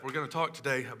We're going to talk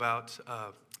today about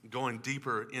going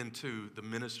deeper into the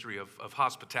ministry of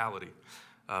hospitality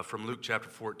from Luke chapter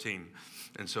 14.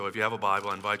 And so if you have a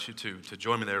Bible, I invite you to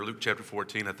join me there, Luke chapter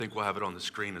 14. I think we'll have it on the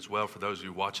screen as well for those of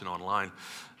you watching online.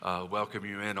 Welcome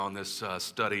you in on this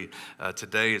study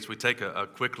today as we take a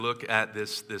quick look at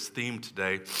this theme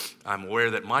today. I'm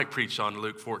aware that Mike preached on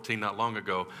Luke 14 not long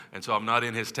ago, and so I'm not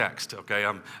in his text, okay?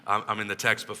 I'm in the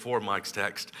text before Mike's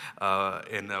text,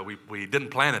 and we didn't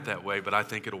plan it that way, but I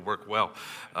think it'll work well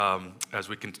as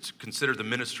we can consider the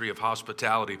ministry of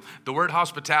hospitality. The word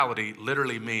hospitality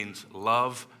literally means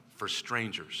love for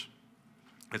strangers.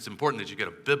 It's important that you get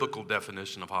a biblical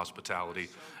definition of hospitality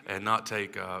and not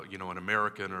take, an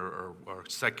American or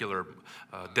secular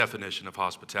definition of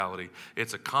hospitality.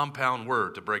 It's a compound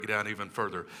word to break it down even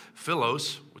further.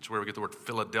 Philos, which is where we get the word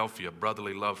Philadelphia,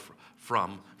 brotherly love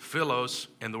from. Philos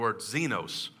and the word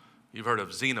xenos. You've heard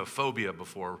of xenophobia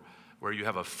before, where you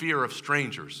have a fear of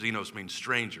strangers. Xenos means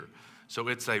stranger. So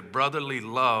it's a brotherly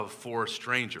love for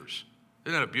strangers.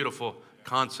 Isn't that a beautiful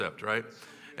concept, right?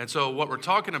 And so what we're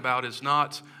talking about is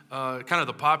not kind of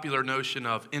the popular notion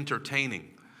of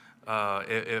entertaining.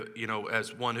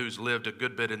 As one who's lived a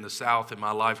good bit in the South in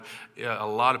my life, a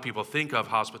lot of people think of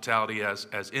hospitality as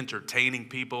entertaining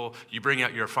people. You bring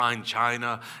out your fine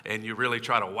china and you really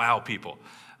try to wow people.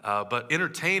 But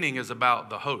entertaining is about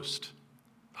the host.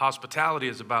 Hospitality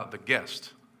is about the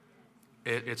guest.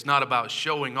 It's not about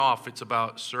showing off. It's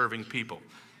about serving people.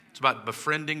 It's about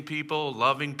befriending people,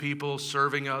 loving people,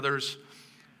 serving others.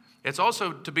 It's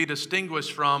also to be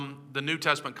distinguished from the New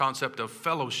Testament concept of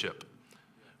fellowship,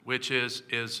 which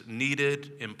is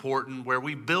needed, important, where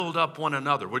we build up one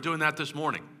another. We're doing that this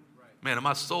morning. Man, and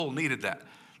my soul needed that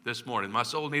this morning. My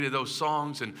soul needed those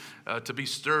songs and to be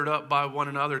stirred up by one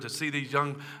another, to see these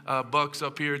young bucks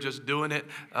up here just doing it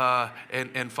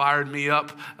and fired me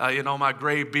up, my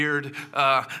gray beard.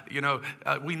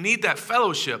 We need that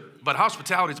fellowship, but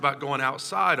hospitality is about going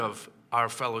outside of our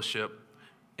fellowship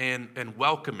and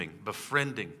welcoming,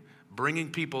 befriending,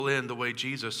 bringing people in the way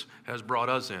Jesus has brought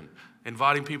us in,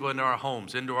 inviting people into our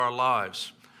homes, into our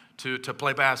lives, to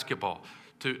play basketball,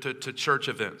 to church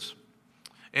events.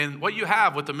 And what you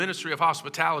have with the ministry of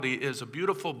hospitality is a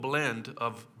beautiful blend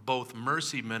of both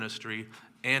mercy ministry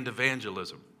and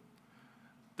evangelism.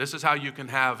 This is how you can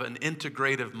have an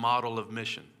integrative model of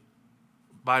mission.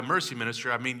 By mercy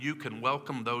ministry, I mean you can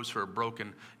welcome those who are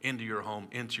broken into your home,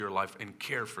 into your life, and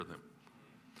care for them.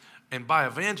 And by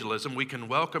evangelism, we can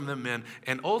welcome them in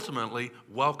and ultimately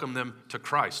welcome them to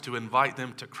Christ, to invite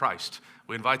them to Christ.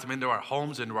 We invite them into our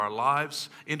homes, into our lives,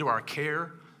 into our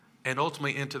care, and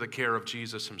ultimately into the care of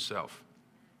Jesus himself.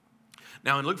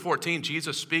 Now in Luke 14,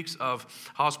 Jesus speaks of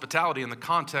hospitality in the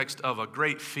context of a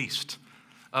great feast,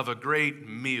 of a great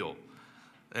meal.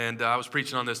 And I was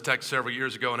preaching on this text several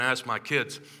years ago and asked my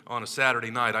kids on a Saturday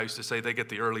night, I used to say they get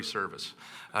the early service.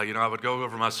 I would go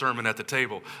over my sermon at the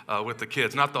table with the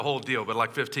kids, not the whole deal, but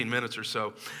like 15 minutes or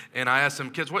so. And I asked them,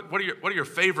 kids, what are your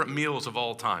favorite meals of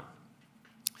all time?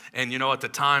 And at the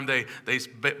time they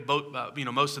both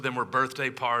most of them were birthday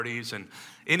parties and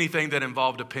anything that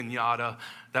involved a piñata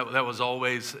that was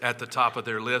always at the top of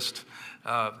their list.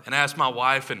 And I asked my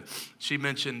wife, and she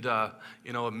mentioned a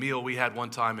meal we had one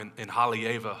time in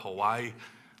Haleiwa, Hawaii,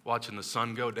 watching the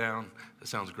sun go down. That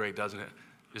sounds great, doesn't it?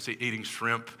 Just eating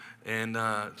shrimp and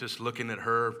just looking at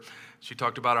her. She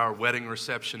talked about our wedding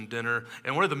reception dinner.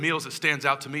 And one of the meals that stands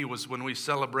out to me was when we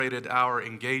celebrated our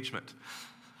engagement.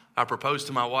 I proposed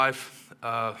to my wife,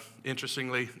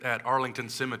 interestingly, at Arlington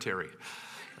Cemetery.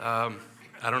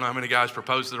 I don't know how many guys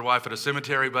propose to their wife at a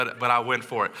cemetery, but I went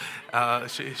for it.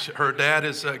 Her dad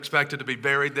is expected to be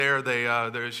buried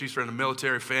there. She's from a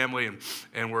military family,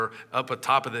 and we're up at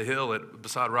top of the hill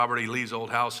beside Robert E. Lee's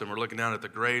old house, and we're looking down at the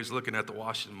graves, looking at the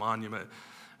Washington Monument.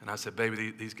 And I said,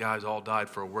 baby, these guys all died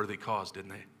for a worthy cause,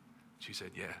 didn't they? She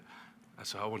said, yeah. I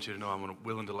said, I want you to know I'm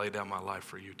willing to lay down my life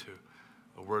for you too,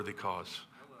 a worthy cause.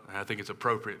 And I think it's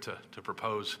appropriate to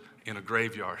propose in a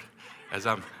graveyard as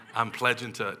I'm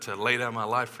pledging to lay down my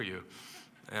life for you.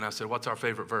 And I said, what's our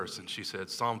favorite verse? And she said,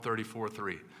 Psalm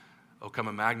 34:3. Oh, come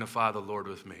and magnify the Lord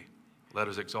with me. Let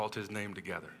us exalt his name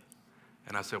together.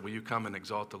 And I said, will you come and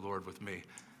exalt the Lord with me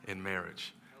in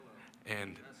marriage?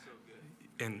 Hello.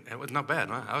 And it was not bad,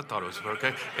 huh? I thought it was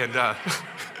okay.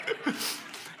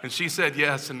 And she said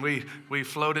yes, and we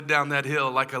floated down that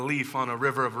hill like a leaf on a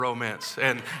river of romance,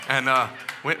 and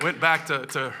went back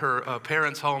to her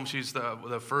parents' home. She's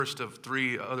the first of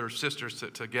three other sisters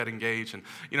to get engaged, and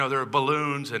there are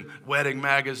balloons and wedding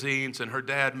magazines, and her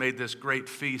dad made this great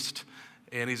feast,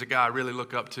 and he's a guy I really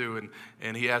look up to,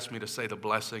 and he asked me to say the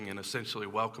blessing and essentially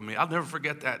welcome me. I'll never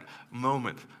forget that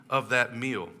moment of that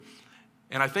meal.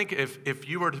 And I think if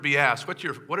you were to be asked,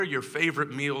 what are your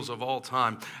favorite meals of all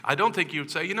time? I don't think you'd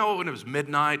say, when it was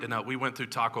midnight and we went through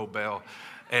Taco Bell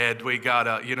and we got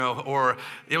or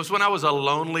it was when I was a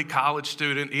lonely college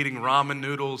student eating ramen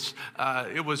noodles.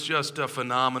 It was just a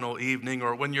phenomenal evening.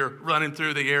 Or when you're running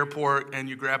through the airport and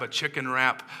you grab a chicken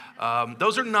wrap.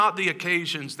 Those are not the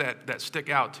occasions that stick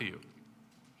out to you.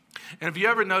 And have you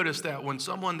ever noticed that when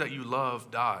someone that you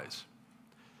love dies,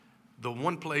 the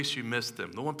one place you miss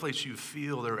them, the one place you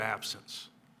feel their absence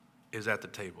is at the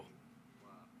table.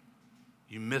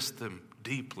 You miss them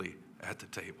deeply at the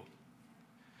table.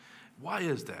 Why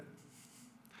is that?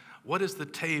 What is the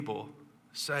table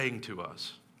saying to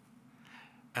us?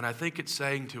 And I think it's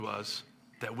saying to us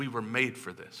that we were made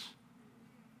for this.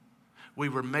 We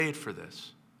were made for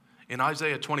this. In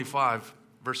Isaiah 25,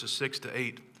 verses 6 to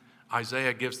 8,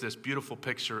 Isaiah gives this beautiful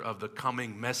picture of the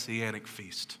coming messianic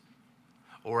feast,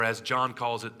 or as John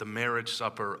calls it, the marriage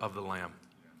supper of the Lamb,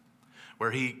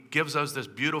 where he gives us this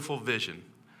beautiful vision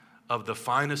of the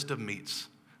finest of meats,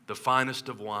 the finest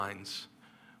of wines,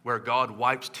 where God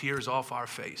wipes tears off our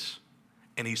face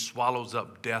and he swallows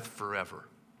up death forever.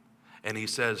 And he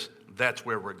says, that's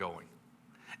where we're going.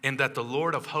 And that the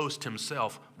Lord of hosts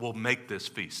himself will make this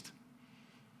feast.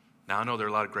 Now, I know there are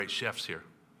a lot of great chefs here.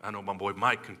 I know my boy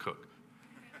Mike can cook.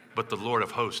 But the Lord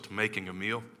of hosts making a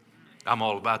meal, I'm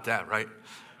all about that, right?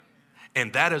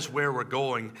 And that is where we're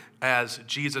going as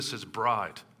Jesus'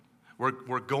 bride.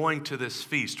 We're going to this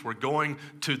feast. We're going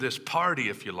to this party,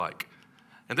 if you like.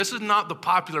 And this is not the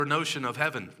popular notion of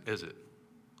heaven, is it?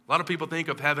 A lot of people think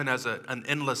of heaven as an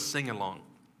endless sing-along.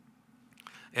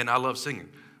 And I love singing.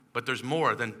 But there's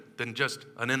more than just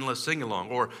an endless sing-along,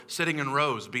 or sitting in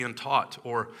rows being taught,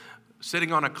 or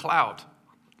sitting on a cloud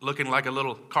looking like a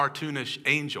little cartoonish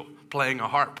angel playing a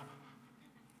harp.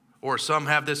 Or some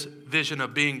have this vision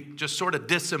of being just sort of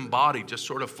disembodied, just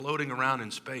sort of floating around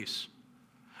in space.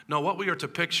 No, what we are to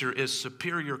picture is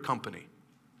superior company,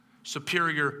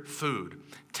 superior food,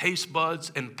 taste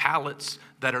buds and palates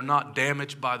that are not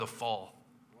damaged by the fall.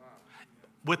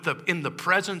 In the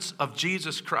presence of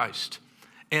Jesus Christ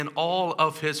and all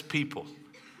of his people.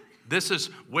 This is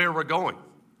where we're going.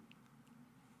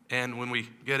 And when we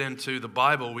get into the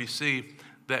Bible, we see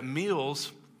that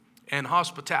meals and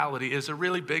hospitality is a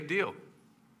really big deal.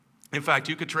 In fact,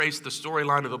 you could trace the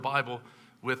storyline of the Bible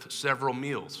with several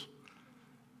meals.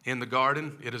 In the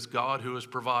garden, it is God who is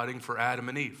providing for Adam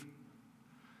and Eve.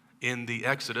 In the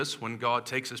Exodus, when God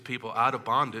takes his people out of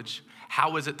bondage,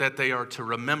 how is it that they are to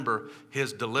remember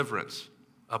his deliverance?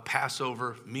 A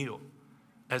Passover meal,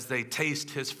 as they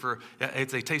taste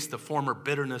the former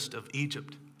bitterness of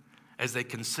Egypt, as they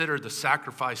consider the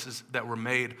sacrifices that were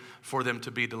made for them to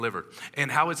be delivered.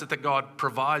 And how is it that God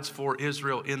provides for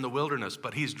Israel in the wilderness,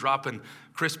 but he's dropping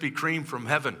Krispy Kreme from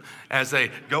heaven as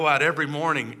they go out every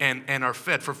morning and are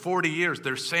fed. For 40 years,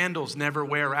 their sandals never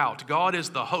wear out. God is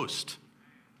the host.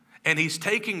 And he's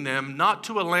taking them not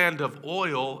to a land of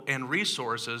oil and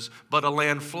resources, but a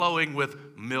land flowing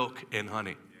with milk and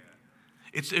honey.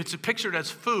 It's pictured as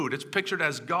food. It's pictured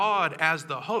as God as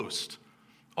the host.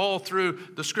 All through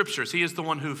the scriptures, he is the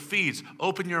one who feeds.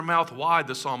 Open your mouth wide,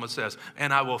 the psalmist says,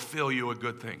 and I will fill you with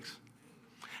good things.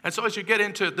 And so as you get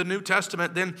into the New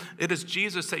Testament, then it is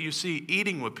Jesus that you see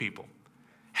eating with people,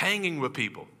 hanging with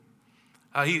people.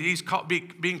 He's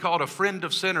being called a friend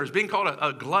of sinners, being called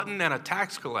a glutton and a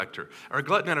tax collector, or a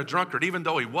glutton and a drunkard, even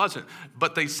though he wasn't.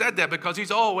 But they said that because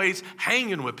he's always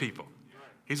hanging with people.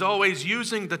 He's always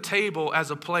using the table as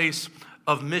a place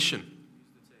of mission.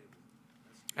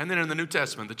 And then in the New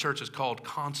Testament, the church is called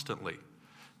constantly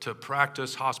to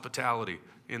practice hospitality.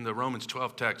 In the Romans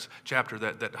 12 chapter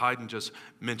that Hayden just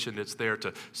mentioned, it's there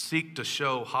to seek to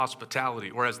show hospitality,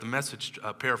 or as the Message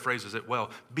paraphrases it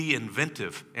well, be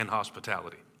inventive in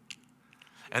hospitality.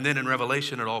 And then in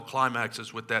Revelation, it all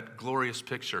climaxes with that glorious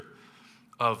picture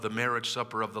of the marriage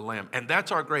supper of the Lamb. And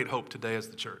that's our great hope today as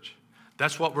the church.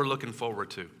 That's what we're looking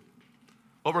forward to.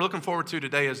 What we're looking forward to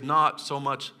today is not so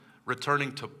much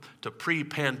returning to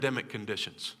pre-pandemic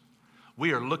conditions.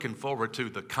 We are looking forward to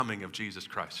the coming of Jesus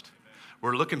Christ.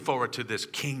 We're looking forward to this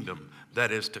kingdom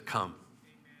that is to come.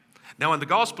 Now, in the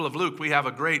Gospel of Luke, we have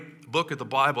a great book of the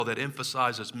Bible that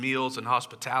emphasizes meals and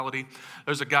hospitality.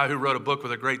 There's a guy who wrote a book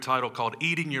with a great title called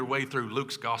Eating Your Way Through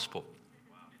Luke's Gospel.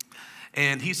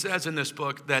 And he says in this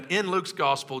book that in Luke's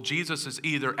Gospel, Jesus is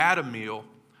either at a meal,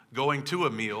 going to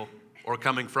a meal, or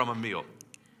coming from a meal.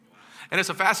 And it's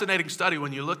a fascinating study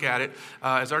when you look at it,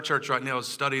 as our church right now is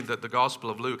studying the Gospel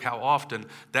of Luke, how often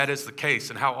that is the case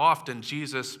and how often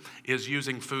Jesus is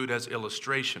using food as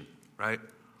illustration, right?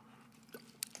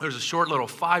 There's a short little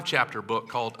 5-chapter book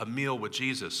called A Meal with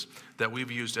Jesus that we've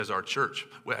used as our church,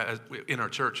 in our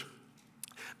church,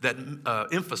 that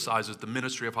emphasizes the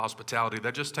ministry of hospitality.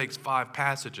 That just takes 5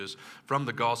 passages from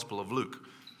the Gospel of Luke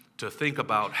to think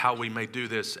about how we may do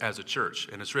this as a church.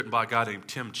 And it's written by a guy named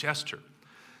Tim Chester.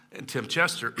 And Tim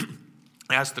Chester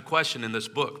asked the question in this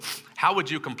book, how would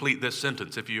you complete this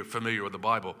sentence? If you're familiar with the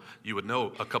Bible, you would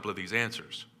know a couple of these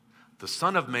answers. The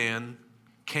Son of Man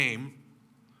came.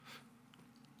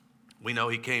 We know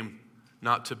he came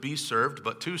not to be served,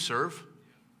 but to serve,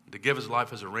 to give his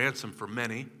life as a ransom for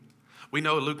many. We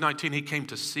know in Luke 19 he came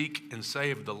to seek and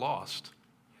save the lost.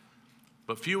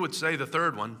 But few would say the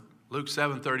third one, Luke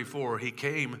 7:34, he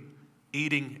came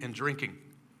eating and drinking.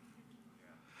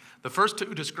 The first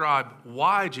 2 describe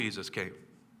why Jesus came.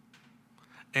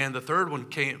 And the third one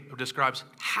describes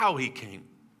how he came,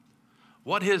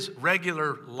 what his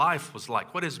regular life was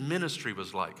like, what his ministry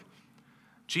was like.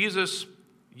 Jesus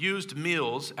used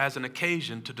meals as an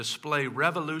occasion to display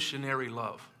revolutionary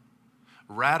love,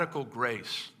 radical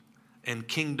grace, and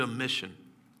kingdom mission.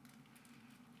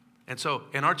 And so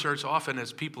in our church, often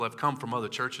as people have come from other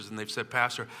churches and they've said,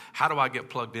 Pastor, how do I get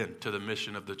plugged in to the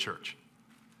mission of the church?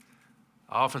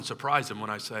 I often surprise them when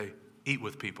I say, eat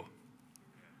with people,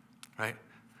 right?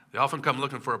 They often come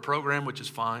looking for a program, which is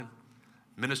fine,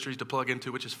 ministries to plug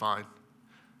into, which is fine.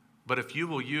 But if you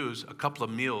will use a couple of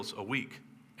meals a week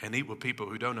and eat with people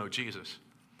who don't know Jesus,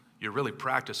 you're really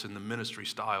practicing the ministry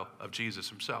style of Jesus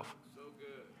himself. So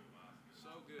good. So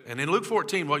good. And in Luke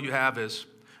 14, what you have is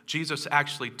Jesus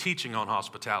actually teaching on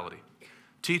hospitality,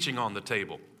 teaching on the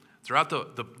table. Throughout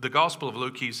the Gospel of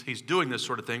Luke, he's doing this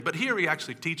sort of thing, but here he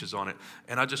actually teaches on it.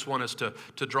 And I just want us to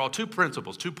draw 2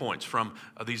 principles, 2 points from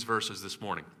these verses this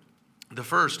morning. The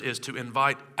first is to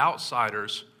invite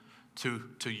outsiders to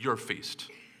your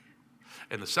feast.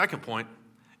 And the second point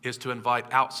is to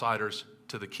invite outsiders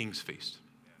to the King's feast.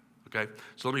 Okay?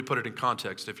 So let me put it in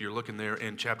context. If you're looking there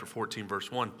in chapter 14,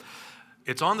 verse 1,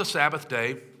 it's on the Sabbath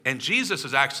day, and Jesus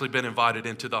has actually been invited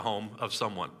into the home of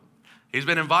someone. He's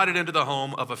been invited into the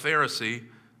home of a Pharisee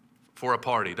for a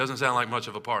party. Doesn't sound like much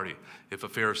of a party if a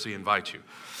Pharisee invites you.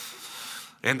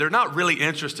 And they're not really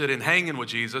interested in hanging with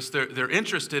Jesus. They're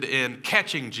interested in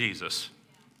catching Jesus.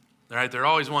 All right? They're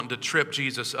always wanting to trip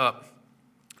Jesus up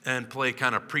and play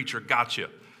kind of preacher gotcha.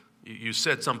 You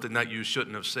said something that you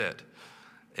shouldn't have said.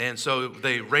 And so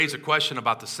they raise a question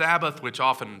about the Sabbath, which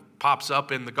often pops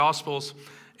up in the Gospels.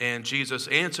 And Jesus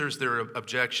answers their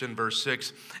objection, verse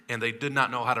 6, and they did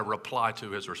not know how to reply to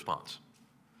his response.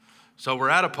 So we're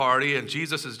at a party, and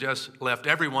Jesus has just left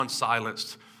everyone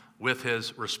silenced with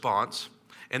his response.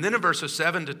 And then in verses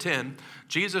 7 to 10,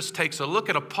 Jesus takes a look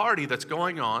at a party that's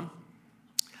going on,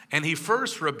 and he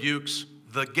first rebukes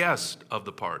the guest of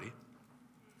the party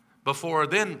before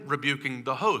then rebuking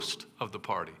the host of the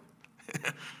party.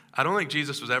 I don't think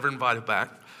Jesus was ever invited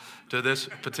back to this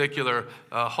particular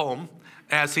home.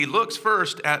 As he looks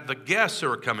first at the guests who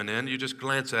are coming in, you just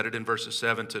glance at it in verses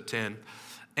 7 to 10,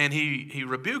 and he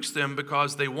rebukes them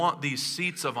because they want these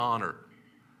seats of honor.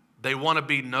 They want to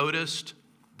be noticed.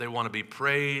 They want to be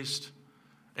praised.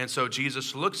 And so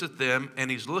Jesus looks at them,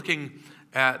 and he's looking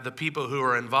at the people who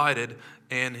are invited,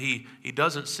 and he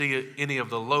doesn't see any of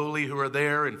the lowly who are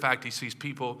there. In fact, he sees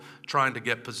people trying to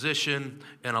get position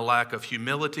and a lack of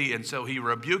humility, and so he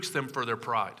rebukes them for their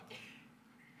pride.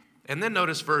 And then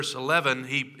notice verse 11,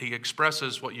 he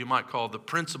expresses what you might call the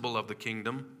principle of the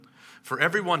kingdom. For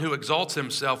everyone who exalts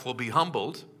himself will be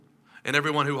humbled, and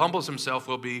everyone who humbles himself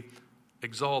will be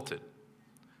exalted.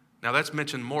 Now that's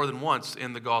mentioned more than once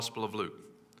in the Gospel of Luke.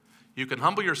 You can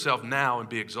humble yourself now and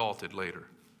be exalted later.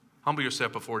 Humble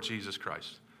yourself before Jesus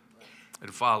Christ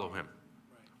and follow him.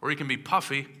 Or you can be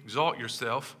puffy, exalt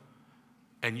yourself,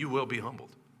 and you will be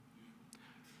humbled.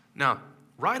 Now,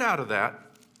 right out of that,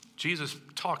 Jesus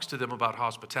talks to them about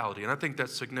hospitality, and I think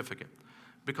that's significant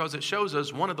because it shows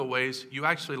us one of the ways you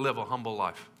actually live a humble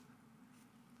life.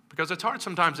 Because it's hard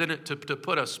sometimes in it to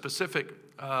put a specific,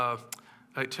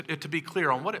 to be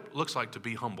clear on what it looks like to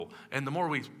be humble. And the more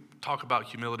we talk about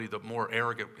humility, the more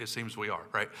arrogant it seems we are,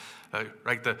 right?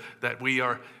 That we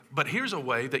are. But here's a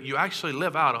way that you actually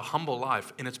live out a humble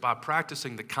life, and it's by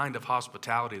practicing the kind of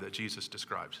hospitality that Jesus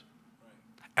describes.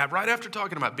 Right after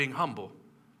talking about being humble,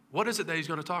 what is it that he's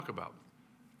going to talk about?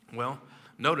 Well,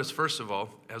 notice, first of all,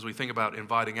 as we think about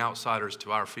inviting outsiders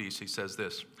to our feast, he says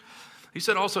this. He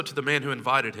said also to the man who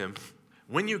invited him,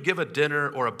 when you give a dinner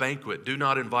or a banquet, do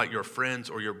not invite your friends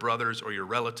or your brothers or your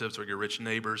relatives or your rich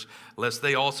neighbors, lest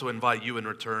they also invite you in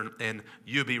return and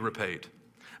you be repaid.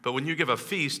 But when you give a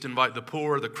feast, invite the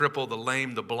poor, the crippled, the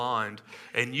lame, the blind,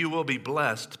 and you will be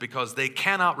blessed because they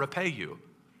cannot repay you,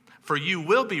 for you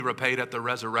will be repaid at the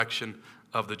resurrection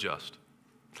of the just.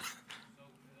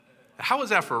 How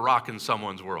is that for rocking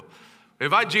someone's world?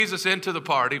 Invite Jesus into the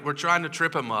party. We're trying to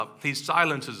trip him up. He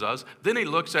silences us. Then he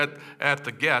looks at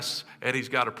the guests, and he's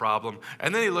got a problem.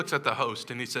 And then he looks at the host,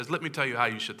 and he says, let me tell you how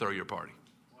you should throw your party.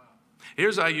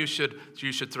 Here's how you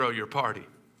should throw your party.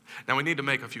 Now, we need to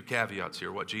make a few caveats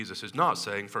here. What Jesus is not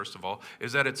saying, first of all,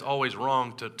 is that it's always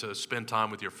wrong to spend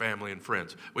time with your family and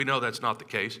friends. We know that's not the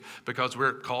case because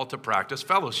we're called to practice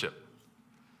fellowship.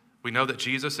 We know that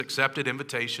Jesus accepted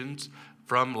invitations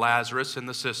from Lazarus and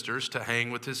the sisters to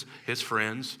hang with his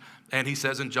friends. And he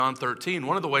says in John 13,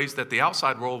 one of the ways that the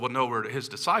outside world will know we're his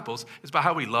disciples is by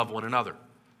how we love one another.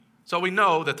 So we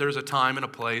know that there's a time and a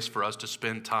place for us to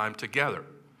spend time together.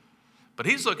 But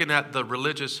he's looking at the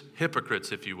religious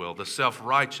hypocrites, if you will, the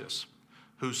self-righteous,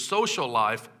 whose social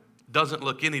life doesn't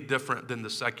look any different than the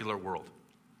secular world.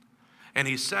 And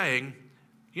he's saying,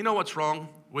 you know what's wrong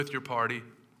with your party?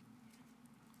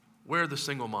 Where are the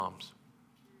single moms?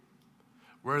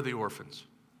 Where are the orphans?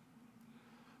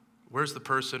 Where's the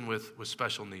person with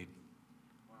special need?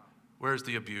 Where's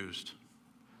the abused?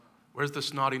 Where's the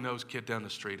snotty-nosed kid down the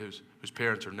street whose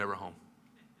parents are never home?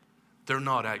 They're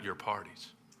not at your parties.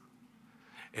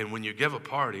 And when you give a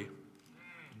party,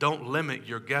 don't limit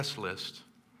your guest list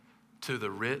to the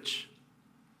rich,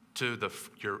 to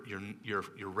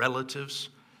your relatives,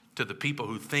 to the people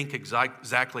who think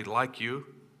exactly like you.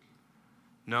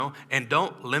 No, and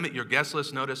don't limit your guest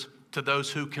list, notice, to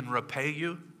those who can repay you.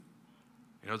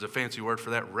 You know, there's a fancy word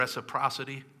for that,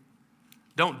 reciprocity.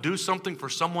 Don't do something for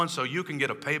someone so you can get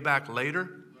a payback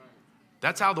later.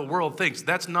 That's how the world thinks.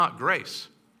 That's not grace.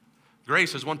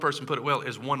 Grace, as one person put it well,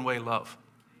 is one-way love.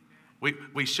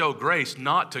 We show grace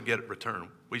not to get it returned.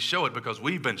 We show it because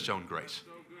we've been shown grace,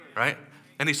 right?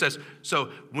 And he says,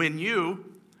 so when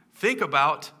you think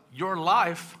about your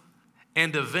life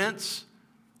and events,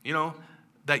 you know,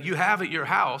 that you have at your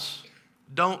house,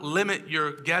 don't limit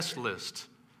your guest list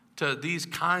to these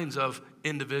kinds of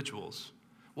individuals.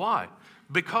 Why?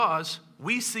 Because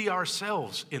we see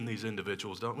ourselves in these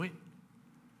individuals, don't we?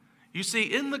 You see,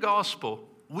 in the gospel,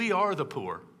 we are the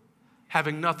poor,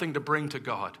 having nothing to bring to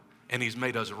God, and he's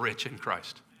made us rich in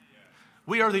Christ.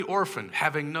 We are the orphan,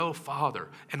 having no father,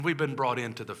 and we've been brought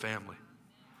into the family.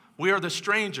 We are the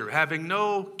stranger, having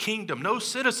no kingdom, no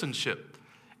citizenship,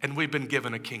 and we've been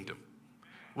given a kingdom.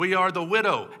 We are the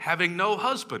widow, having no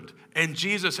husband, and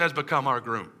Jesus has become our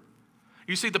groom.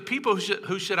 You see, the people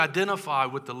who should identify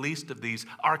with the least of these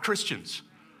are Christians,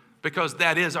 because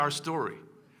that is our story.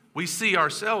 We see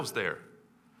ourselves there.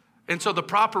 And so the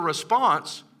proper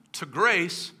response to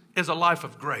grace is a life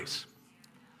of grace.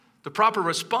 The proper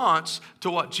response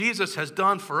to what Jesus has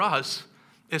done for us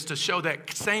is to show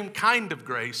that same kind of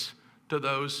grace to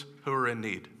those who are in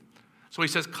need. So he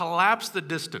says, collapse the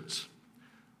distance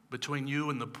between you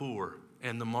and the poor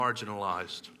and the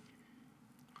marginalized.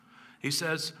 He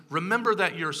says, remember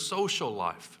that your social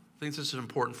life, I think this is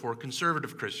important for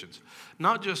conservative Christians,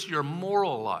 not just your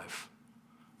moral life,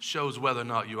 shows whether or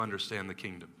not you understand the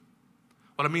kingdom.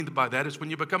 What I mean by that is when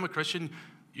you become a Christian,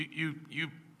 you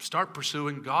start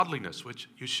pursuing godliness, which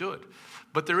you should.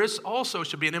 But there is also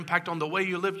should be an impact on the way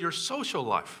you live your social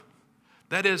life.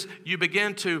 That is, you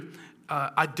begin to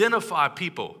identify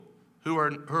people who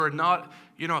are not,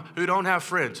 who don't have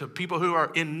friends, people who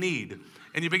are in need.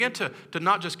 And you begin to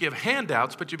not just give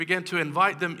handouts, but you begin to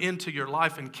invite them into your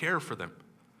life and care for them.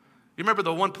 You remember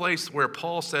the one place where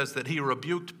Paul says that he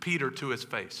rebuked Peter to his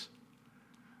face.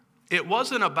 It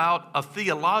wasn't about a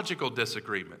theological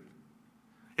disagreement.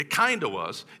 It kind of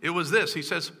was. It was this. He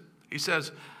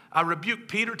says, I rebuked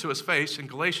Peter to his face in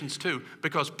Galatians 2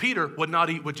 because Peter would not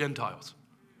eat with Gentiles.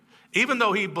 Even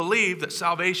though he believed that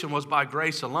salvation was by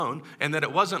grace alone and that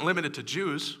it wasn't limited to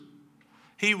Jews,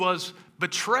 he was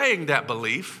betraying that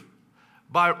belief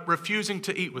by refusing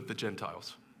to eat with the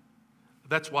Gentiles.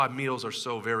 That's why meals are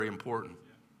so very important.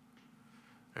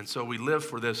 And so we live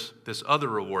for this other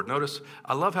reward. Notice,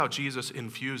 I love how Jesus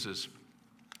infuses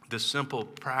this simple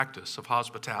practice of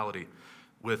hospitality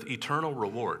with eternal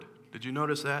reward. Did you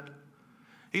notice that?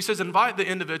 He says, invite the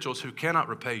individuals who cannot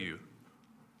repay you.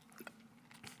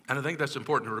 And I think that's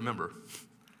important to remember.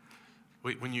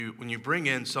 When you bring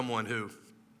in someone who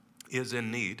is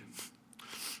in need,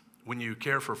 when you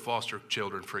care for foster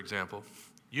children, for example,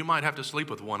 you might have to sleep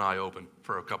with one eye open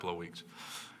for a couple of weeks,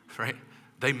 right?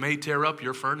 They may tear up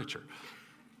your furniture.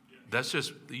 That's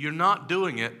just, you're not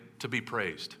doing it to be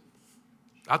praised.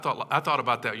 I thought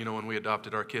about that, when we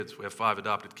adopted our kids. We have 5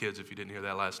 adopted kids, if you didn't hear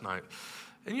that last night.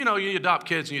 And, you adopt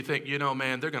kids and you think,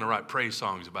 man, they're going to write praise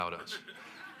songs about us.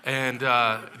 And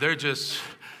they're just,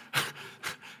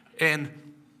 and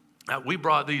We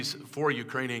brought these 4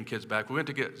 Ukrainian kids back. We went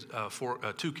to get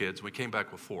 2 kids. We came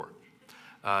back with 4.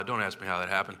 Don't ask me how that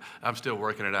happened. I'm still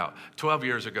working it out. 12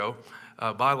 years ago,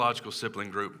 biological sibling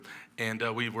group.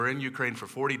 And we were in Ukraine for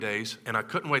 40 days, and I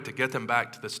couldn't wait to get them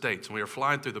back to the States. And we were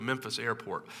flying through the Memphis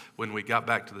airport when we got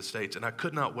back to the States, and I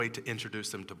could not wait to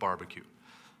introduce them to barbecue.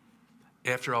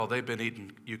 After all, they've been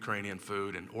eating Ukrainian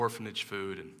food and orphanage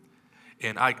food,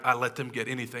 and I let them get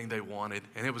anything they wanted,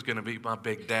 and it was going to be my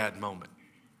big dad moment.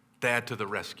 Dad to the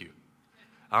rescue.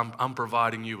 I'm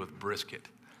providing you with brisket.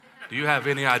 Do you have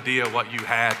any idea what you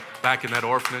had back in that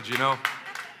orphanage, you know?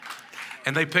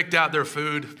 And they picked out their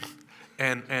food,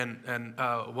 and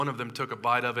one of them took a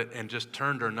bite of it and just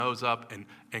turned her nose up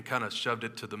and kind of shoved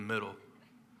it to the middle.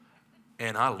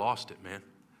 And I lost it, man.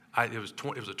 It was a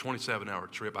 27-hour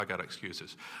trip. I got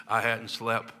excuses. I hadn't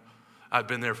slept. I'd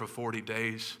been there for 40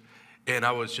 days. And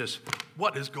I was just,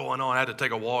 what is going on? I had to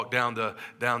take a walk down the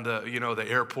the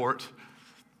airport.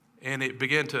 And it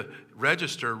began to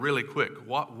register really quick.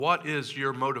 What is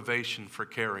your motivation for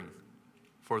caring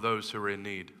for those who are in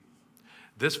need?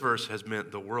 This verse has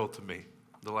meant the world to me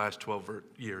the last 12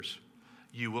 years.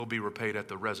 You will be repaid at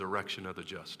the resurrection of the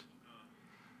just.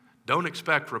 Don't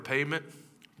expect repayment.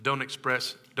 Don't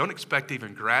expect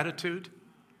even gratitude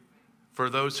for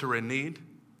those who are in need.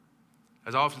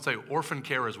 As I often say, orphan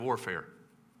care is warfare,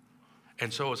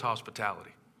 and so is hospitality.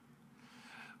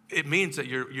 It means that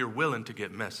you're willing to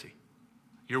get messy.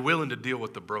 You're willing to deal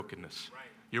with the brokenness. Right.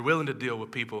 You're willing to deal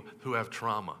with people who have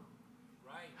trauma.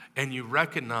 Right. And you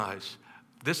recognize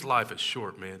this life is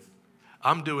short, man.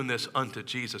 I'm doing this unto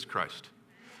Jesus Christ.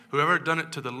 Whoever done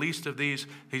it to the least of these,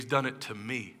 he's done it to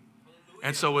me. Hallelujah.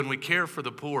 And so when we care for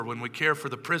the poor, when we care for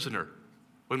the prisoner,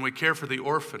 when we care for the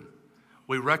orphan,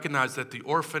 we recognize that the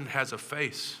orphan has a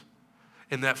face,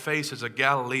 and that face is a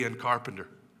Galilean carpenter.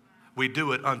 We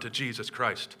do it unto Jesus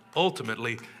Christ,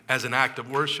 ultimately as an act of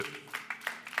worship.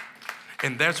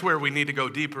 And that's where we need to go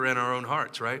deeper in our own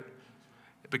hearts, right?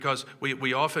 Because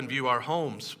we often view our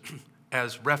homes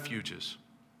as refuges,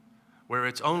 where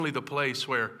it's only the place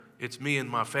where it's me and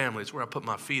my family. It's where I put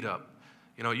my feet up.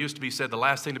 You know, it used to be said the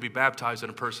last thing to be baptized in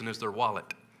a person is their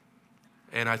wallet.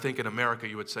 And I think in America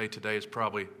you would say today is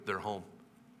probably their home.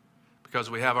 Because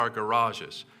we have our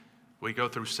garages. We go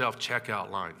through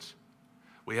self-checkout lines.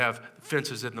 We have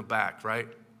fences in the back, right?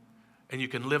 And you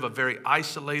can live a very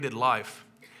isolated life.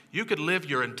 You could live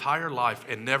your entire life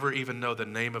and never even know the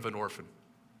name of an orphan.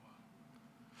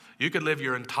 You could live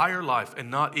your entire life and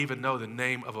not even know the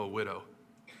name of a widow,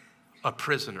 a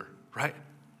prisoner, right?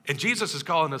 And Jesus is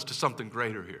calling us to something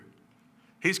greater here.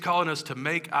 He's calling us to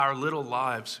make our little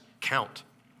lives count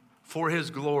for his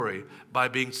glory by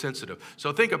being sensitive.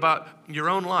 So think about your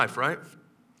own life, right?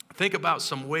 Think about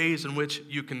some ways in which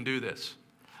you can do this,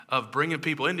 of bringing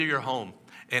people into your home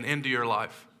and into your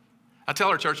life. I tell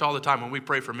our church all the time when we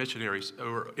pray for missionaries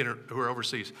who are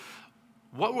overseas,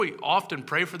 what we often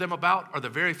pray for them about are the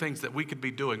very things that we could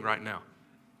be doing right now.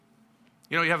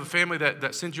 You know, you have a family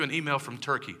that sends you an email from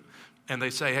Turkey, and they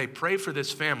say, hey, pray for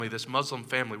this family, this Muslim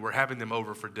family. We're having them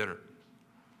over for dinner.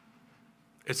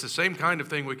 It's the same kind of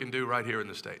thing we can do right here in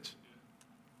the States.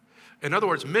 In other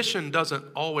words, mission doesn't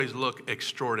always look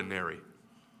extraordinary.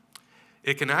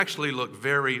 It can actually look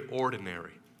very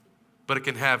ordinary, but it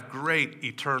can have great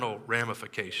eternal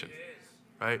ramification,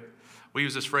 right? We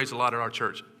use this phrase a lot at our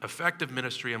church. Effective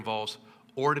ministry involves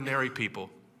ordinary people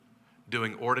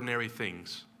doing ordinary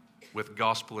things with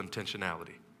gospel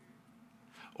intentionality.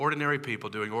 Ordinary people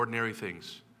doing ordinary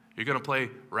things. You're going to play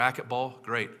racquetball?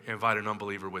 Great. Invite an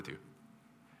unbeliever with you.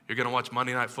 You're going to watch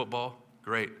Monday Night Football?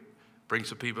 Great. Bring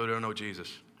some people who don't know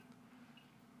Jesus.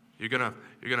 You're going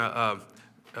to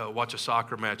watch a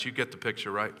soccer match. You get the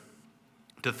picture, right?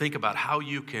 To think about how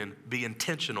you can be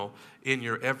intentional in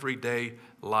your everyday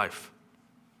life.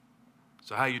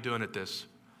 So how are you doing at this?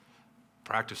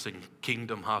 Practicing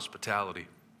kingdom hospitality.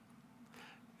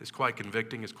 It's quite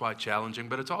convicting, it's quite challenging,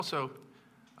 but it's also,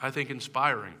 I think,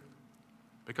 inspiring.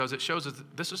 Because it shows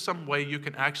that this is some way you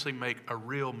can actually make a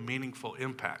real meaningful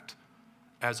impact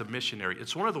as a missionary.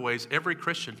 It's one of the ways every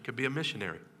Christian can be a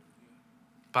missionary.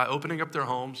 By opening up their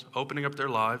homes, opening up their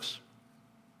lives.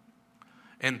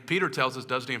 And Peter tells us,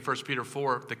 doesn't he, in 1 Peter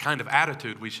 4, the kind of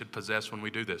attitude we should possess when we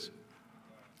do this.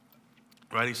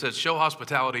 Right? He says, show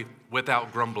hospitality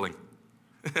without grumbling.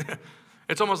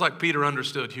 It's almost like Peter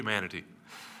understood humanity.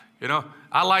 You know,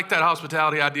 I like that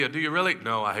hospitality idea. Do you really?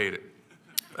 No, I hate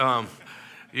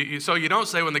it. So you don't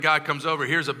say when the guy comes over,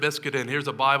 here's a biscuit and here's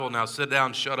a Bible, now sit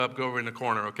down, shut up, go over in the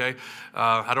corner, okay?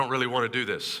 I don't really want to do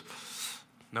this.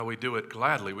 No, we do it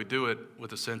gladly. We do it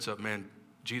with a sense of, man,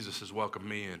 Jesus has welcomed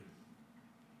me in.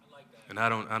 And I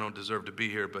don't deserve to be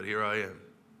here, but here I am.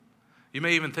 You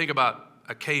may even think about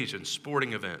occasions,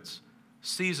 sporting events,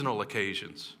 seasonal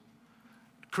occasions.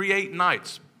 Create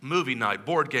nights, movie night,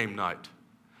 board game night.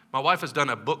 My wife has done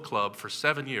a book club for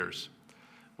 7 years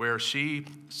where she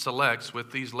selects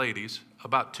with these ladies,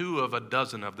 about 2 of a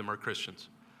dozen of them are Christians.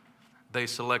 They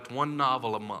select one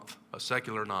novel a month, a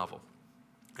secular novel,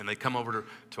 and they come over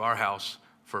to our house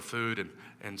for food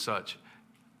and such,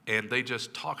 and they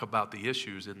just talk about the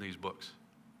issues in these books.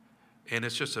 And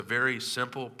it's just a very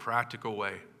simple, practical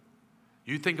way.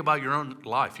 You think about your own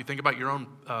life. You think about your own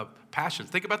passions.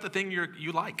 Think about the thing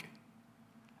you like.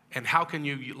 And how can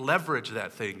you leverage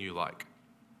that thing you like?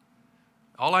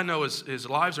 All I know is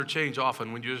lives are changed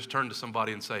often when you just turn to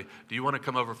somebody and say, do you want to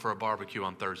come over for a barbecue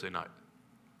on Thursday night?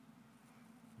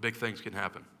 Big things can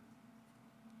happen.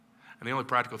 And the only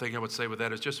practical thing I would say with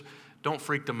that is just don't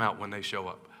freak them out when they show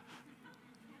up.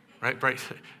 Right?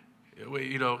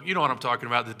 You know what I'm talking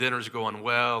about. The dinner's going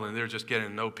well, and they're just getting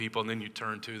to know people, and then you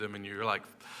turn to them, and you're like,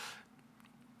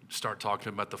 start talking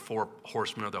about the 4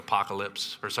 horsemen of the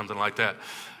apocalypse or something like that.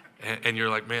 And you're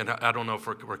like, man, I don't know if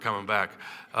we're coming back.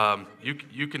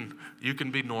 You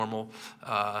can be normal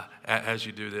as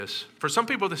you do this. For some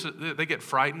people, they get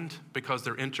frightened because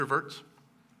they're introverts.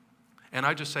 And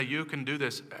I just say you can do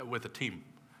this with a team.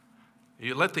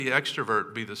 You let the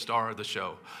extrovert be the star of the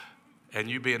show, and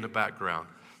you be in the background.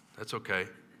 That's okay.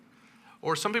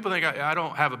 Or some people think, I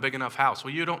don't have a big enough house.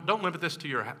 Well, you don't limit this to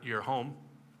your home.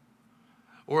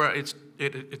 Or it's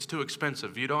too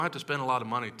expensive. You don't have to spend a lot of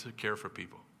money to care for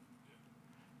people.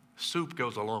 Soup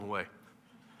goes a long way.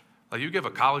 Like you give a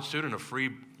college student a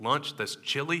free lunch that's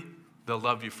chili, they'll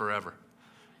love you forever.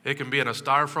 It can be in a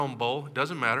styrofoam bowl. It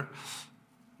doesn't matter.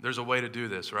 There's a way to do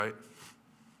this, right?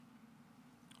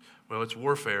 Well, it's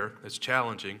warfare. It's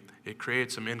challenging. It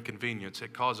creates some inconvenience.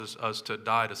 It causes us to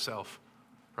die to self,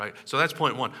 right? So that's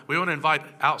point 1. We want to invite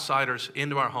outsiders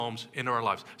into our homes, into our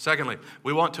lives. Secondly,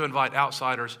 we want to invite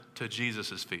outsiders to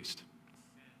Jesus' feast.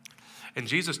 And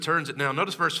Jesus turns it now.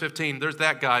 Notice verse 15. There's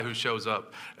that guy who shows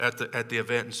up at the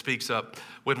event and speaks up.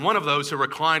 When one of those who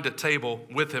reclined at table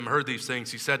with him heard these things,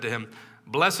 he said to him,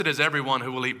 "Blessed is everyone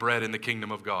who will eat bread in the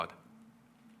kingdom of God."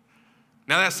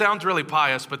 Now that sounds really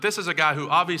pious, but this is a guy who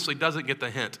obviously doesn't get the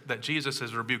hint that Jesus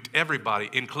has rebuked everybody,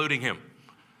 including him.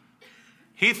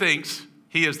 He thinks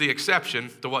he is the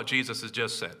exception to what Jesus has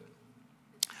just said.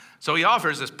 So he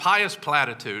offers this pious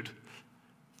platitude,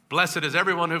 "Blessed is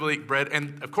everyone who will eat bread."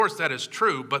 And of course that is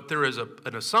true, but there is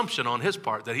an assumption on his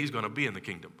part that he's going to be in the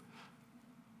kingdom.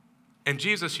 And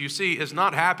Jesus, you see, is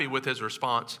not happy with his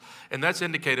response, and that's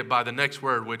indicated by the next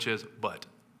word, which is but.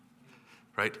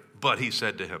 Right? But he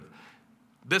said to him.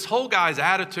 This whole guy's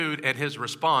attitude and his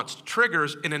response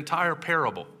triggers an entire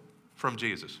parable from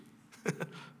Jesus.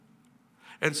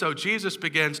 And so Jesus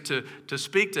begins to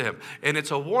speak to him. And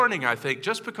it's a warning, I think,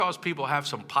 just because people have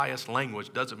some pious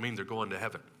language doesn't mean they're going to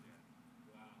heaven.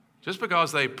 Just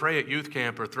because they pray at youth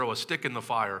camp or throw a stick in the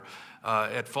fire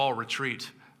at fall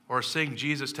retreat or sing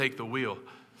Jesus Take the Wheel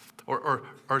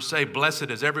or say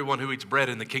blessed is everyone who eats bread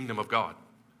in the kingdom of God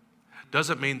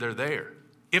doesn't mean they're there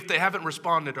if they haven't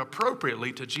responded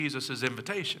appropriately to Jesus'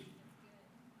 invitation.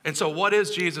 And so what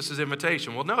is Jesus'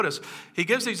 invitation? Well, notice he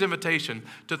gives these invitation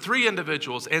to 3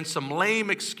 individuals and some lame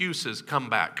excuses come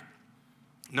back.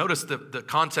 Notice the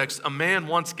context. A man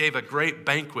once gave a great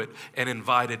banquet and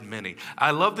invited many.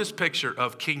 I love this picture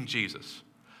of King Jesus.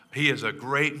 He is a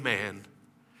great man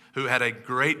who had a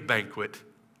great banquet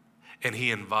and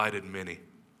he invited many.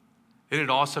 Isn't it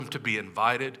awesome to be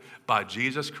invited by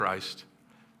Jesus Christ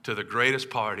to the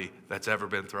greatest party that's ever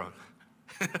been thrown?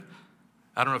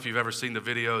 I don't know if you've ever seen the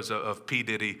videos of P.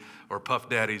 Diddy or Puff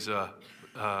Daddy's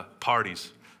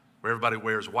parties where everybody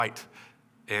wears white.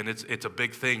 And it's a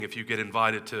big thing if you get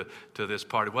invited to this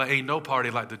party. Well, ain't no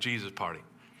party like the Jesus party.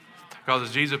 Because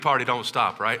the Jesus party don't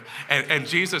stop, right? And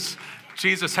Jesus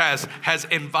has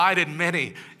invited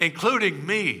many, including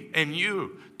me and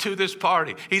you, to this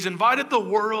party. He's invited the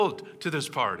world to this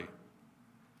party.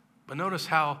 But notice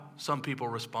how some people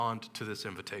respond to this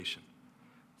invitation.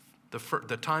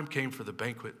 The time came for the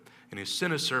banquet, and he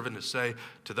sent his servant to say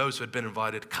to those who had been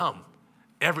invited, "Come,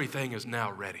 everything is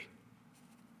now ready."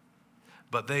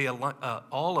 But they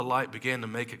all alike began to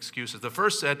make excuses. The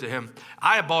first said to him,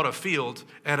 "I have bought a field,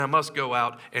 and I must go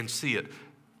out and see it.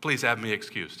 Please have me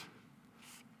excused."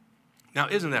 Now,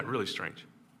 isn't that really strange?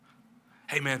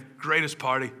 Hey, man, greatest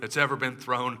party that's ever been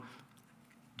thrown.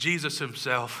 Jesus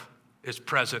himself is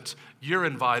present. You're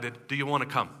invited. Do you want to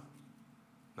come?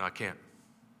 No, I can't.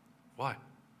 Why?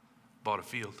 Bought a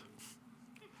field.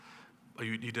 Oh,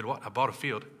 you did what? I bought a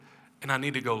field, and I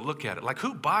need to go look at it. Like,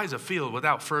 who buys a field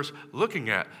without first looking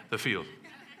at the field?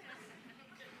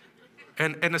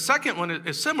 And the second one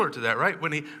is similar to that, right?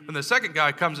 When the second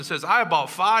guy comes and says, I bought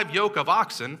 5 yoke of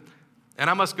oxen, and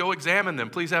I must go examine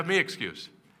them. Please have me excused.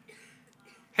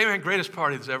 Hey, man, greatest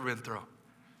party that's ever been thrown.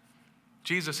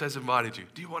 Jesus has invited you.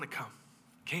 Do you want to come?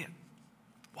 Can't.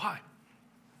 Why?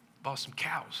 Bought some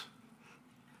cows.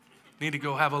 Need to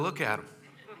go have a look at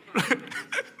them.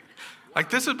 Like,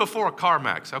 this is before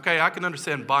CarMax, okay? I can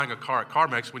understand buying a car at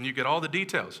CarMax when you get all the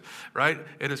details, right?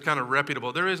 And it's kind of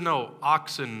reputable. There is no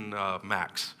Oxen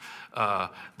Max,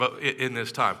 but in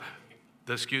this time.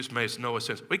 The excuse makes no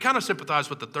sense. We kind of sympathize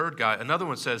with the third guy. Another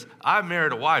one says, I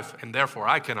married a wife, and therefore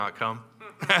I cannot come.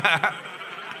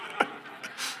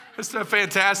 It's not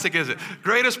fantastic, is it?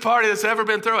 Greatest party that's ever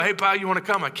been thrown. Hey, pal, you want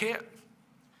to come? I can't.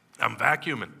 I'm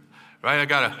vacuuming, right?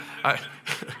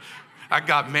 I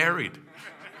got married.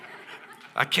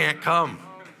 I can't come.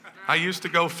 I used to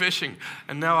go fishing,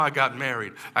 and now I got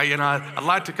married. I'd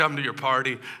like to come to your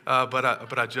party,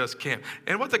 but I just can't.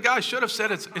 And what the guy should have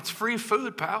said is, it's free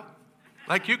food, pal.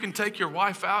 Like, you can take your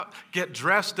wife out, get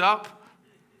dressed up,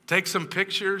 take some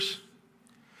pictures.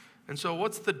 And so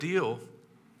what's the deal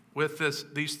with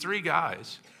these 3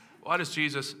 guys? Why does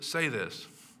Jesus say this?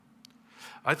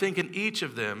 I think in each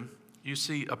of them, you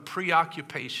see a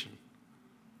preoccupation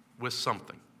with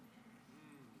something.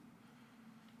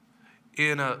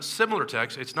 In a similar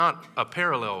text, it's not a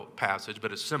parallel passage,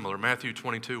 but it's similar. Matthew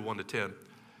 22, 1-10.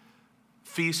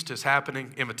 Feast is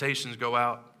happening, invitations go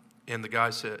out, and the guy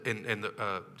said,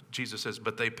 Jesus says,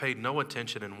 but they paid no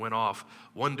attention and went off,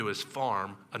 one to his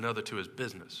farm, another to his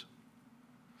business.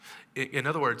 In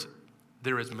other words,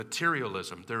 there is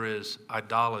materialism, there is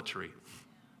idolatry.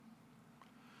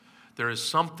 There is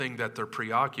something that they're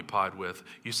preoccupied with.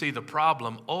 You see, the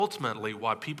problem, ultimately,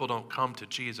 why people don't come to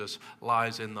Jesus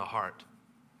lies in the heart.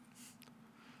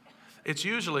 It's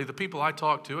usually the people I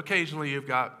talk to. Occasionally, you've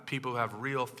got people who have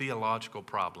real theological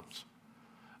problems.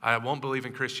 I won't believe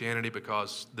in Christianity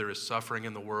because there is suffering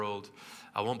in the world.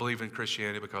 I won't believe in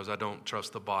Christianity because I don't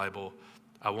trust the Bible.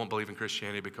 I won't believe in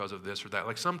Christianity because of this or that.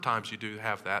 Like, sometimes you do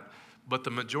have that. But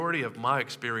the majority of my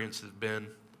experience has been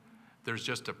there's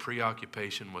just a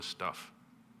preoccupation with stuff.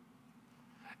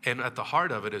 And at the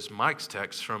heart of it is Mike's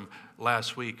text from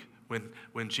last week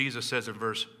when Jesus says in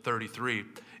verse 33,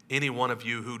 any one of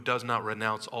you who does not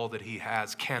renounce all that he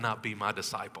has cannot be my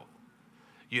disciple.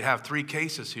 You have 3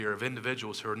 cases here of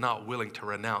individuals who are not willing to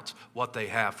renounce what they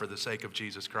have for the sake of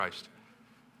Jesus Christ.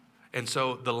 And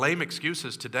so the lame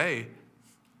excuses today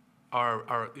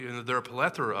are there are a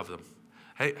plethora of them.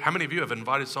 Hey, how many of you have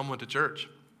invited someone to church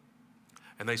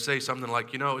and they say something like,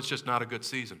 it's just not a good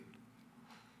season?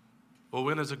 Well,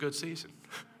 when is a good season?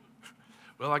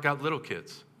 Well, I got little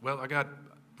kids. Well,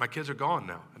 my kids are gone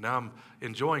now, and now I'm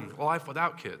enjoying life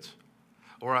without kids.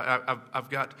 Or I've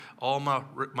got all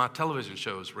my television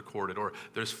shows recorded, or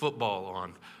there's football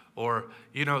on, or,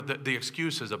 the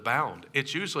excuses abound.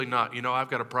 It's usually not, I've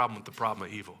got a problem with the problem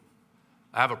of evil.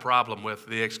 I have a problem with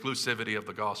the exclusivity of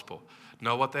the gospel.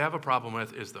 No, what they have a problem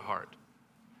with is the heart.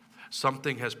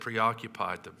 Something has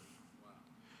preoccupied them.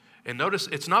 And notice,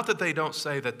 it's not that they don't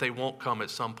say that they won't come at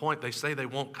some point. They say they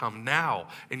won't come now.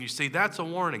 And you see, that's a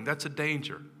warning. That's a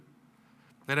danger.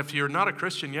 And if you're not a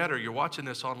Christian yet or you're watching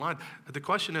this online, the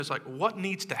question is, like, what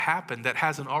needs to happen that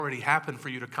hasn't already happened for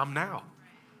you to come now?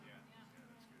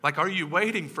 Like, are you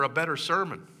waiting for a better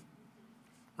sermon?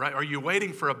 Right? Are you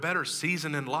waiting for a better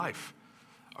season in life?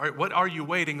 All right, what are you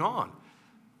waiting on?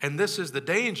 And this is the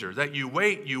danger, that you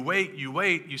wait,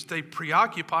 you stay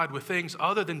preoccupied with things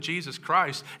other than Jesus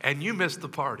Christ, and you miss the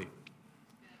party.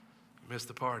 You miss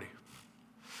the party.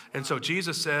 And so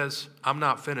Jesus says, I'm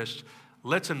not finished.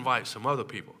 Let's invite some other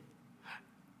people.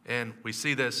 And we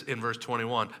see this in verse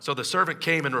 21. So the servant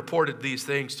came and reported these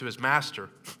things to his master.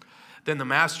 Then the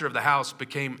master of the house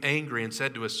became angry and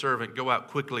said to his servant, go out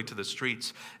quickly to the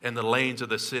streets and the lanes of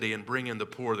the city and bring in the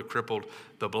poor, the crippled,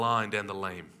 the blind, and the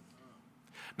lame.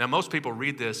 Now, most people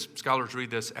read this, scholars read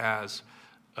this as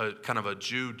a kind of a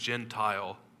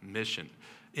Jew-Gentile mission.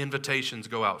 Invitations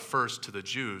go out first to the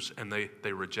Jews, and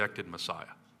they rejected Messiah.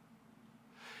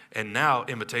 And now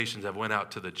invitations have went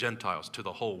out to the Gentiles, to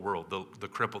the whole world, the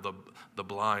crippled, the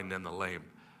blind, and the lame.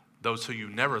 Those who you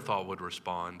never thought would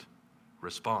respond.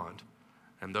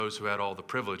 And those who had all the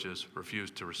privileges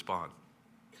refused to respond.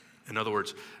 In other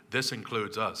words, this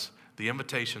includes us. The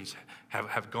invitations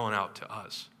have gone out to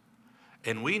us.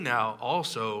 And we now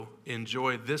also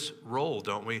enjoy this role,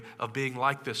 don't we, of being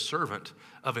like this servant,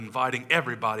 of inviting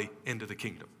everybody into the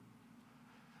kingdom.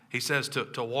 He says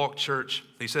to Walk Church,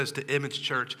 he says to Image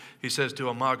Church, he says to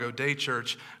Imago Dei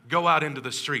Church, go out into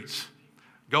the streets,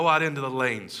 go out into the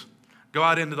lanes, go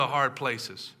out into the hard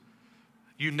places.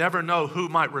 You never know who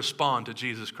might respond to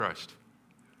Jesus Christ.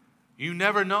 You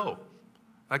never know.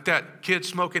 Like that kid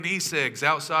smoking e-cigs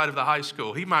outside of the high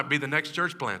school. He might be the next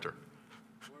church planter.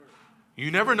 You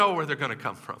never know where they're going to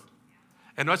come from.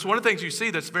 And that's one of the things you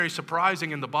see that's very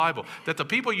surprising in the Bible, that the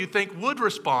people you think would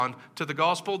respond to the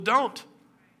gospel don't.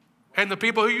 And the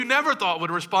people who you never thought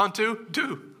would respond to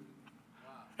do.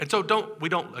 And so we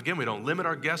don't limit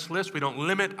our guest list. We don't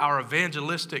limit our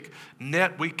evangelistic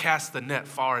net. We cast the net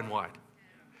far and wide.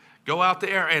 Go out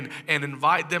there and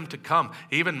invite them to come.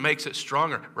 He even makes it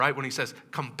stronger, right? When he says,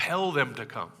 compel them to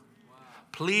come.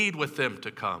 Plead with them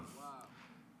to come.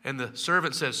 And the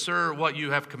servant says, sir, what you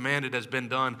have commanded has been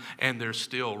done, and there's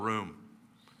still room.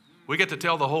 We get to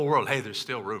tell the whole world, hey, there's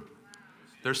still room.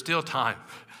 There's still time.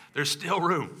 There's still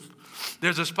room.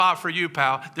 There's a spot for you,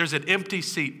 pal. There's an empty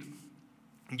seat.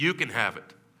 You can have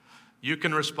it. You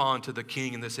can respond to the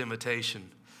king in this invitation.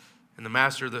 And the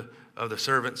master of the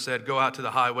servant said, go out to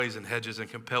the highways and hedges and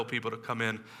compel people to come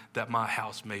in that my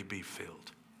house may be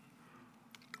filled.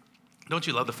 Don't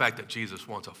you love the fact that Jesus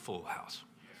wants a full house?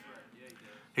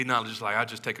 He's not just like, I'll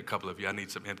just take a couple of you. I need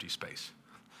some empty space.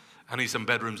 I need some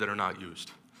bedrooms that are not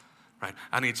used. Right?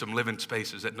 I need some living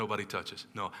spaces that nobody touches.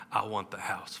 No, I want the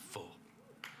house full.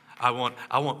 I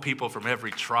want people from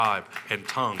every tribe and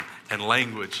tongue and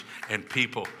language and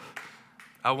people.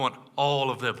 I want all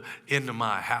of them into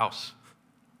my house.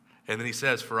 And then he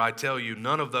says, for I tell you,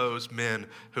 none of those men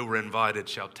who were invited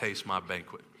shall taste my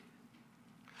banquet.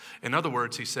 In other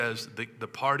words, he says, the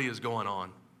party is going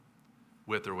on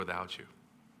with or without you.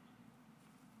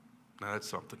 Now that's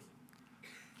something.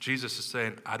 Jesus is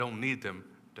saying, I don't need them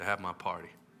to have my party.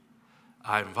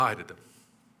 I invited them.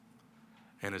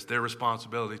 And it's their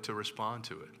responsibility to respond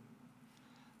to it.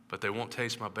 But they won't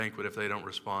taste my banquet if they don't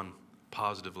respond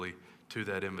positively to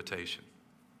that invitation.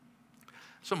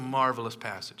 It's a marvelous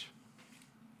passage.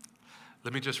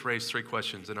 Let me just raise 3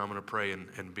 questions, and I'm going to pray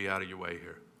and be out of your way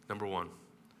here. Number 1,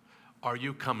 are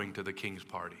you coming to the king's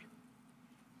party?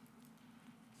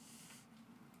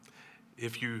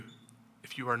 If you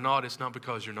are not, it's not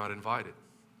because you're not invited.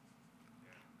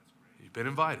 You've been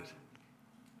invited.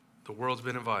 The world's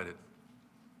been invited.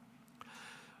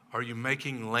 Are you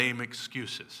making lame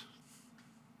excuses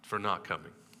for not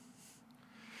coming?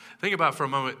 Think about for a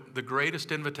moment the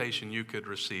greatest invitation you could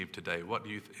receive today. What do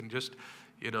you, and just,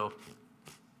 in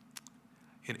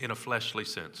a fleshly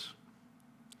sense.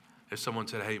 If someone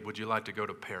said, hey, would you like to go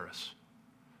to Paris?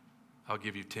 I'll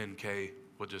give you $10K,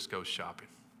 we'll just go shopping.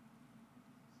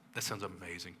 That sounds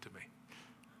amazing to me.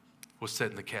 We'll sit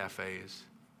in the cafes,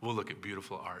 we'll look at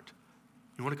beautiful art.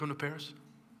 You want to come to Paris?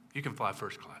 You can fly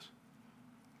first class.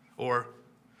 Or,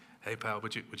 hey, pal,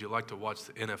 would you like to watch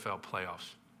the NFL playoffs?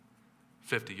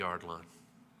 50-yard line.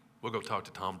 We'll go talk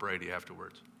to Tom Brady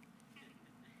afterwards.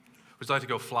 Would you like to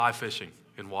go fly fishing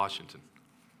in Washington?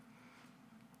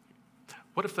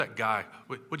 What if that guy,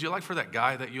 would you like for that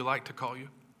guy that you like to call you,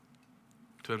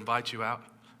 to invite you out?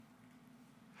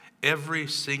 Every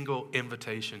single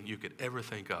invitation you could ever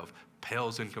think of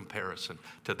pales in comparison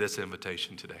to this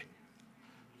invitation today.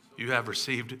 You have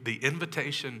received the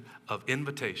invitation of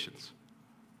invitations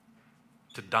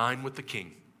to dine with the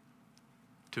King,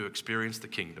 to experience the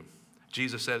kingdom.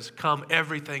 Jesus says, come,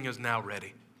 everything is now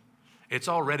ready. It's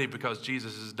all ready because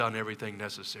Jesus has done everything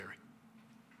necessary.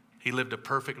 He lived a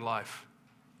perfect life,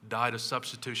 died a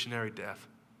substitutionary death,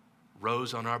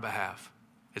 rose on our behalf,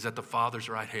 is at the Father's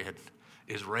right hand,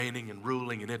 is reigning and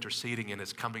ruling and interceding and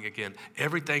is coming again.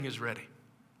 Everything is ready.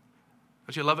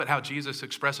 Don't you love it how Jesus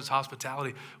expresses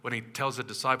hospitality when he tells the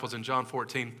disciples in John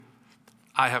 14,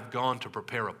 I have gone to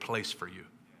prepare a place for you.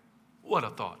 What a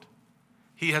thought.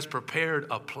 He has prepared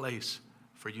a place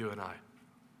for you and I.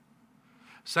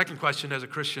 Second question, as a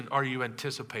Christian, are you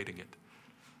anticipating it?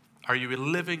 Are you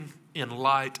living in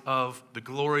light of the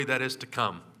glory that is to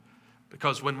come?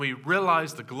 Because when we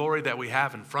realize the glory that we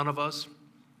have in front of us,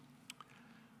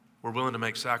 we're willing to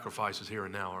make sacrifices here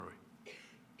and now, aren't we?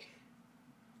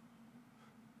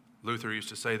 Luther used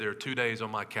to say there are 2 days on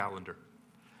my calendar,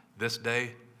 this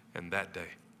day and that day.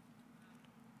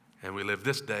 And we live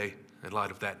this day in light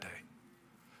of that day.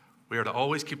 We are to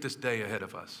always keep this day ahead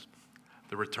of us.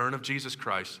 The return of Jesus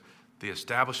Christ, the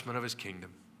establishment of his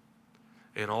kingdom,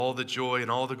 and all the joy and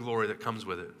all the glory that comes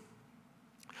with it.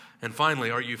 And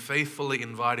finally, are you faithfully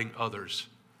inviting others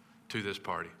to this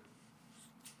party?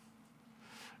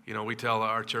 We tell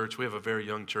our church, we have a very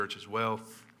young church as well.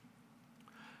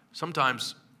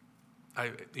 Sometimes,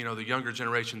 the younger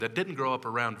generation that didn't grow up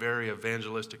around very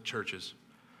evangelistic churches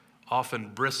often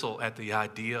bristle at the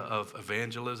idea of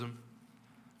evangelism,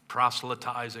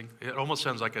 proselytizing. It almost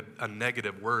sounds like a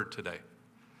negative word today.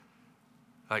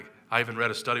 Like, I even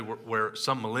read a study where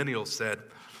some millennials said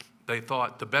they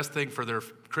thought the best thing for their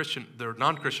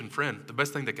non-Christian friend, the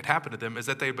best thing that could happen to them is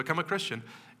that they become a Christian.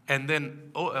 And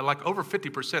then like over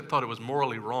 50% thought it was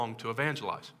morally wrong to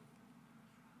evangelize.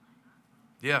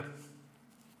 Yeah.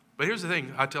 But here's the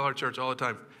thing I tell our church all the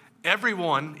time.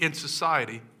 Everyone in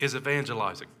society is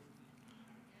evangelizing.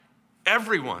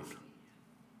 Everyone.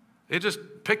 They just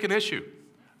pick an issue.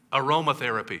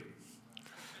 Aromatherapy,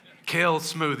 kale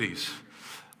smoothies,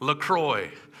 LaCroix,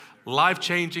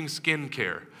 life-changing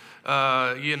skincare,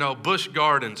 Busch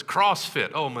Gardens,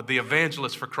 CrossFit. Oh, the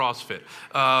evangelist for CrossFit.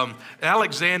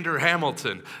 Alexander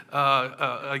Hamilton,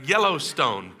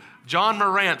 Yellowstone, John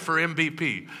Morant for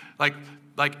MVP.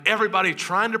 Like everybody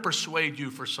trying to persuade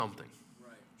you for something.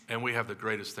 And we have the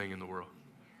greatest thing in the world.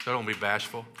 So don't be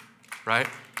bashful, right?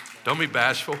 Don't be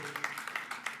bashful.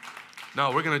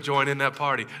 No, we're going to join in that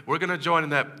party. We're going to join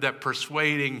in that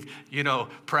persuading,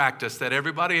 practice that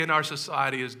everybody in our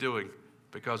society is doing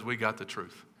because we got the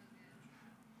truth.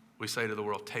 We say to the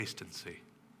world, taste and see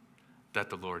that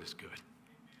the Lord is good.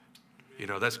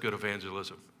 That's good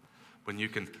evangelism. When you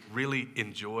can really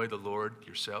enjoy the Lord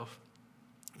yourself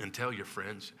and tell your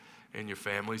friends and your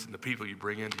families and the people you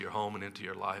bring into your home and into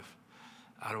your life,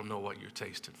 I don't know what you're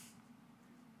tasting.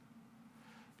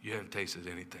 You haven't tasted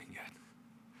anything yet.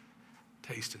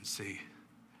 Taste and see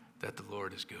that the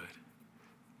Lord is good.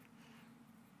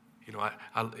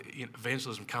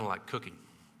 Evangelism kind of like cooking,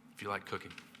 if you like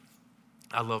cooking.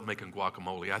 I love making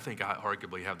guacamole. I think I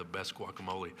arguably have the best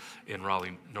guacamole in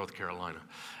Raleigh, North Carolina.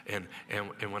 And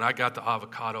when I got the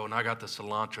avocado and I got the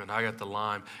cilantro and I got the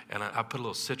lime and I put a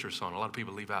little citrus on it. A lot of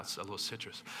people leave out a little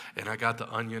citrus. And I got the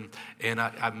onion and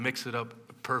I mix it up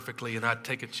perfectly and I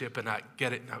take a chip and I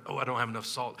get it. And I don't have enough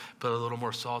salt. Put a little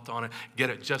more salt on it. Get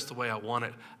it just the way I want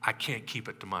it. I can't keep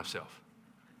it to myself.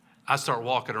 I start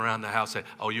walking around the house saying,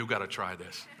 oh, you got to try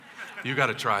this. You got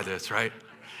to try this, right?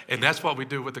 And that's what we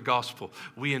do with the gospel.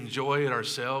 We enjoy it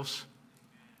ourselves.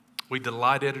 We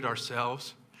delight in it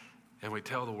ourselves. And we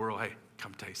tell the world, hey,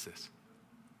 come taste this.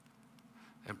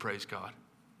 And praise God.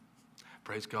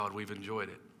 Praise God, we've enjoyed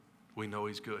it. We know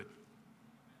he's good.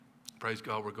 Praise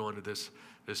God, we're going to this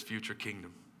future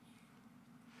kingdom.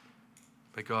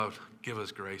 May God give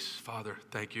us grace. Father,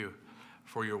 thank you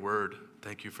for your word.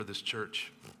 Thank you for this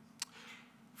church.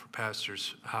 For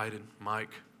Pastors Hayden,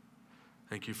 Mike.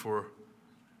 Thank you for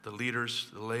the leaders,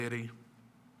 the laity,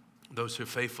 those who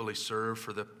faithfully serve,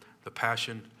 for the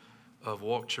passion of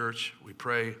Walk Church. We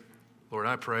pray, Lord,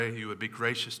 I pray you would be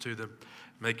gracious to them,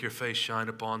 make your face shine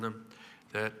upon them,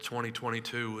 that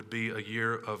 2022 would be a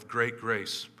year of great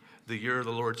grace, the year of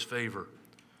the Lord's favor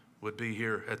would be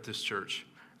here at this church,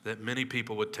 that many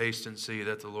people would taste and see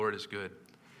that the Lord is good,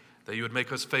 that you would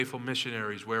make us faithful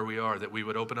missionaries where we are, that we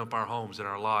would open up our homes and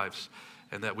our lives,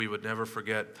 and that we would never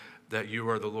forget that you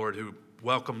are the Lord who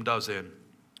welcomed us in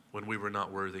when we were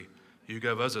not worthy. You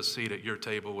gave us a seat at your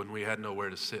table when we had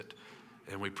nowhere to sit,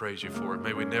 and we praise you for it.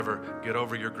 May we never get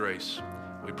over your grace.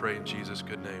 We pray in Jesus'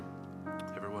 good name.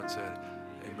 Everyone said,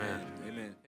 amen.